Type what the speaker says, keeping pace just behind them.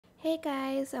Hey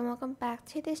guys, and welcome back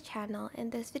to this channel. In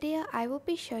this video I will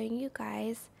be showing you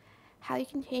guys how you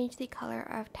can change the color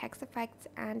of text effects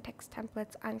and text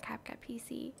templates on CapCut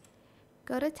PC.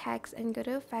 Go to text and go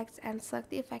to effects and select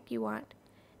the effect you want.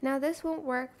 Now this won't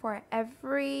work for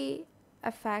every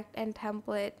effect and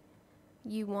template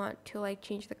you want to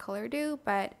change the color to,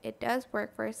 but it does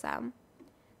work for some.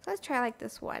 So let's try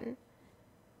this one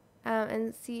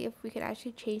and see if we can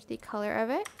actually change the color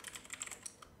of it.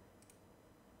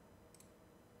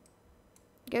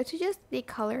 Go to just the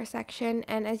color section,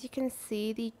 and as you can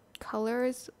see, the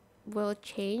colors will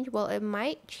change. Well, it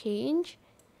might change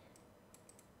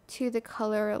to the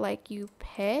color you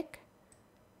pick,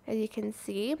 as you can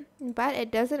see, but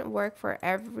it doesn't work for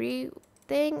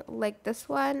everything. Like this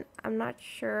one, I'm not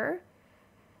sure.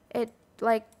 It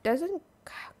doesn't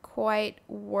quite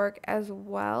work as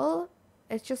well.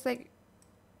 It's just a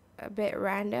bit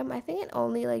random. I think it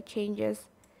only changes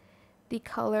the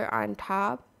color on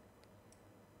top.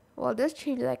 Well, it does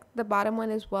change the bottom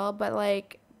one as well, but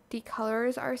the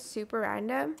colors are super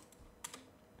random.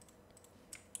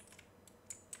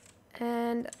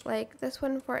 And this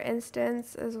one, for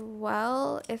instance, as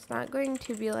well, it's not going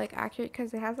to be accurate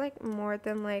because it has more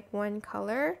than one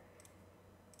color.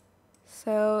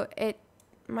 So it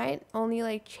might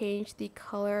only change the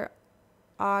color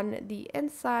on the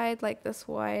inside, like this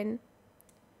one.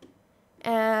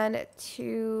 And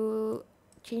to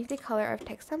change the color of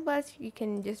text templates, you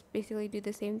can just basically do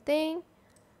the same thing,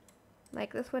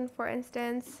 like this one, for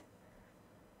instance.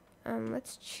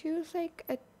 Let's choose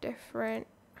a different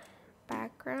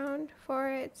background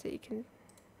for it so you can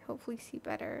hopefully see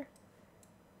better.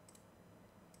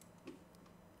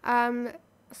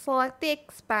 Select the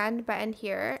expand button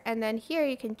here, and then here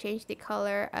you can change the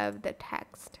color of the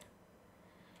text.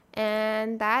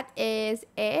 And that is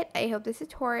it. I hope this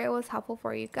tutorial was helpful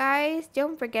for you guys.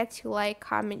 Don't forget to like,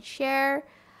 comment, share.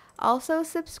 Also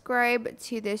subscribe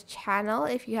to this channel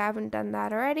if you haven't done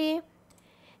that already.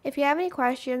 If you have any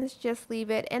questions, just leave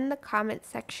it in the comment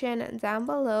section down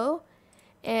below,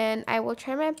 and I will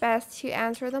try my best to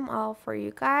answer them all for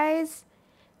you guys.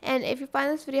 And if you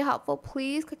find this video helpful,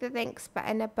 please click the thanks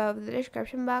button above the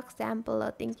description box down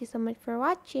below. Thank you so much for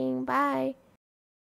watching. Bye.